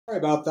Sorry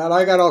about that.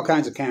 I got all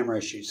kinds of camera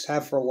issues.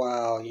 Have for a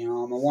while. You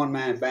know, I'm a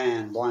one-man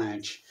band,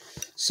 BLANCH.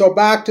 So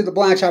back to the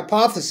BLANCH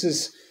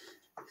hypothesis.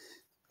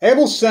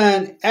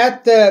 Abelson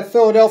at the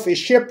Philadelphia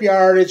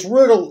shipyard, it's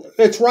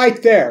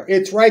right there.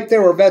 It's right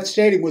there where Vet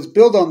Stadium was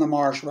built on the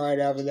marsh right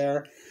over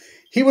there.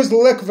 He was the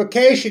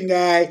liquefaction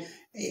guy.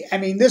 I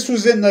mean, this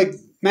was in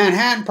the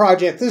Manhattan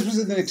Project. This was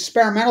in the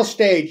experimental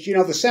stage. You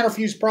know, the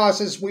centrifuge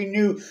process we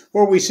knew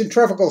where we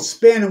centrifugal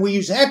spin and we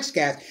use X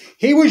gas.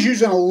 He was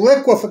using a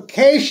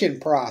liquefaction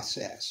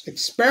process.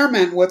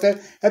 Experiment with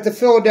it at the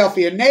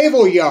Philadelphia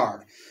Naval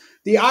Yard.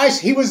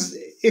 He was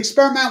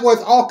experiment with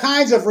all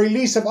kinds of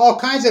release of all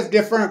kinds of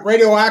different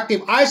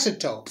radioactive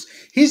isotopes.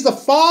 He's the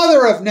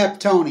father of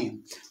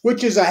neptunium,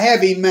 which is a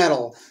heavy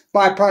metal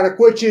byproduct,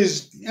 which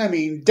is, I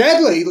mean,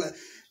 deadly.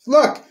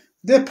 Look,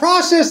 the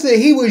process that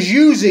he was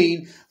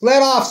using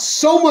let off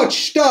so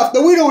much stuff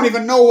that we don't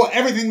even know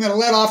everything that it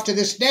let off to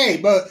this day.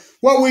 But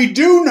what we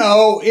do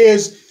know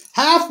is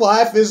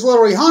half-life is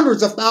literally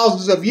hundreds of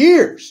thousands of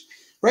years.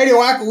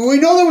 Radioactive, we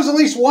know there was at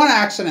least one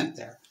accident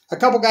there. A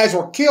couple guys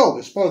were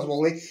killed,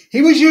 supposedly.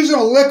 He was using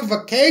a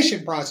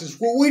liquefaction process,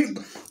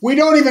 we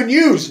don't even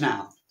use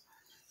now.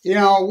 You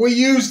know, we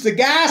use the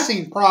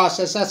gassing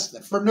process,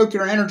 that's for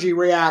nuclear energy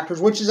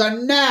reactors, which is a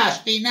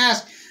nasty,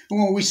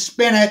 when we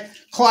spin it,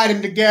 collide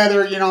them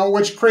together, you know,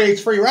 which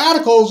creates free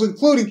radicals,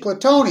 including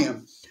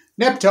plutonium,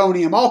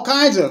 neptunium, all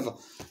kinds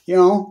of, you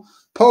know,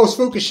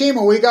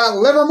 post-Fukushima. We got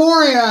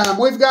livermorium,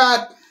 we've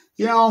got,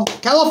 you know,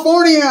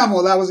 californium.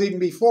 Well, that was even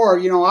before.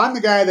 You know, I'm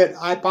the guy that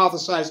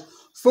hypothesized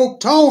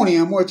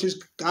Fuktonium, which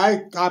is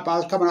I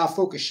was coming off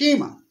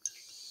Fukushima.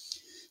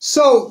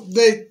 So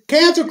the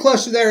cancer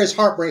cluster there is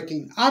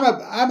heartbreaking.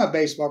 I'm a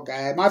baseball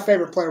guy. My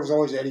favorite player was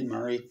always Eddie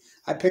Murray.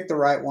 I picked the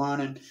right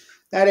one, and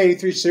that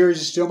 '83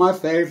 series is still my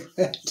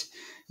favorite.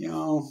 You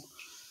know,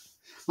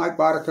 Mike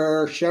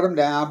Boddicker shut him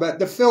down, but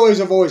the Phillies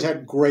have always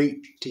had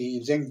great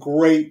teams and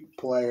great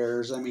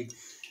players. I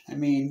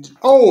mean,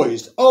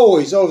 always.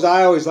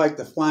 I always liked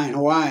the Flying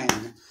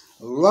Hawaiian.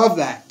 Love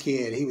that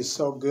kid. He was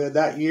so good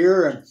that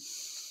year, and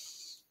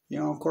you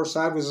know, of course,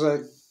 I was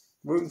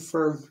rooting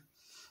for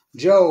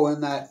Joe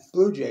in that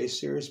Blue Jays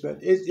series, but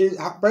it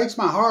breaks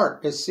my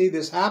heart to see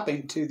this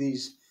happening to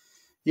these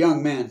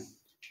young men.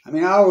 I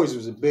mean, I always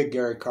was a big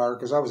Gary Carter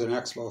because I was an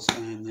Expos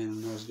fan then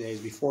in those days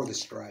before the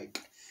strike.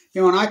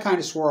 You know, and I kind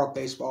of swore off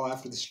baseball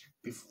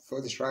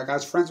before the strike. I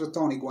was friends with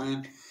Tony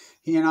Gwynn.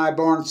 He and I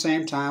born at the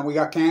same time. We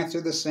got cancer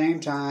at the same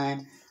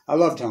time. I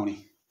love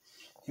Tony.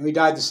 And we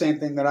died the same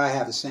thing that I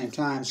have at the same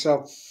time.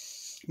 So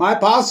my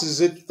hypothesis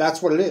is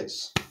that's what it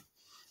is.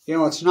 You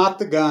know, it's not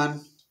the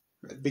gun,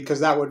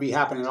 because that would be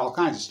happening at all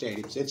kinds of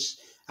stadiums. It's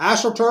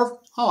AstroTurf.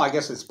 Oh, I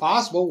guess it's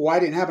possible. Why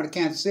didn't it happen at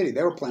Kansas City?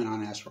 They were playing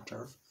on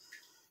AstroTurf.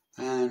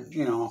 And,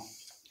 you know,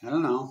 I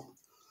don't know.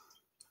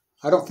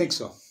 I don't think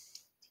so.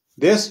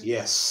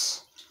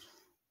 Yes.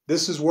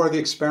 This is where the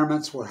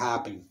experiments were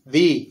happening.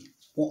 The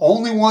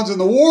only ones in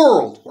the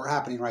world were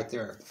happening right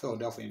there at the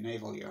Philadelphia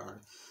Naval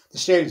Yard. The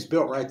stadium's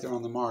built right there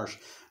on the marsh.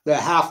 The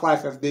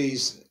half-life of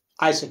these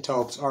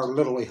isotopes are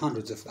literally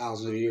hundreds of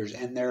thousands of years,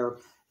 and they're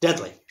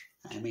deadly.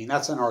 I mean,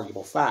 that's an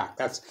arguable fact.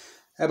 That's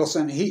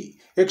Edelson.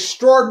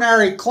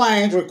 Extraordinary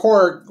claims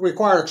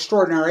require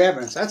extraordinary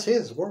evidence. That's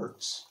his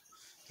words.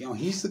 You know,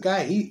 he's the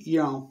guy. You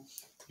know,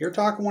 you're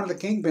talking one of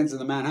the kingpins of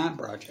the Manhattan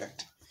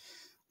Project.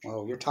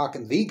 Well, you're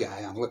talking the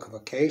guy on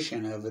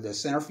liquefaction of the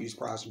centrifuge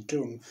process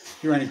from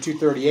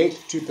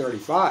uranium-238 to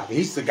 235.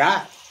 He's the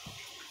guy.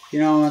 You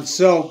know, and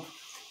so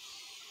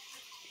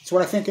it's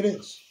what I think it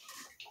is.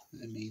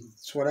 I mean,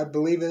 it's what I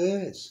believe it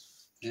is.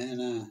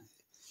 And,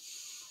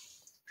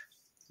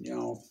 you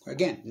know,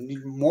 again,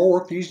 more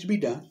work needs to be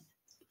done.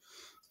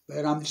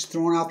 But I'm just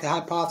throwing out the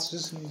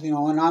hypothesis, and, you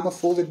know, and I'm a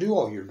fool to do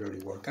all your dirty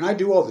work. And I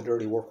do all the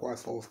dirty work while I'm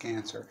full of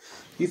cancer.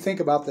 You think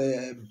about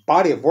the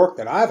body of work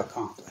that I've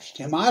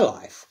accomplished in my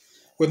life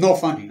with no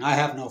funding. I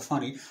have no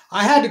funding.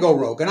 I had to go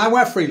rogue, and I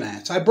went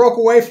freelance. I broke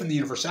away from the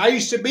university. I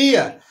used to be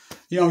a,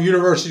 you know,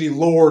 university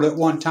lord at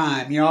one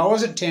time. You know, I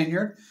wasn't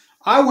tenured.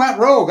 I went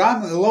rogue.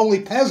 I'm a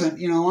lowly peasant.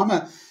 You know, I'm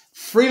a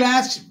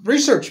freelance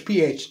research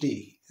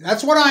PhD.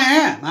 That's what I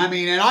am. I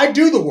mean, and I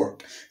do the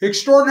work.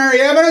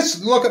 Extraordinary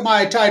evidence, look at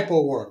my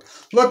typo work.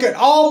 Look at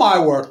all my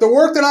work. The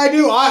work that I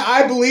do,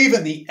 I believe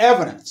in the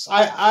evidence.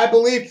 I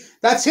believe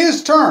that's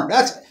his term.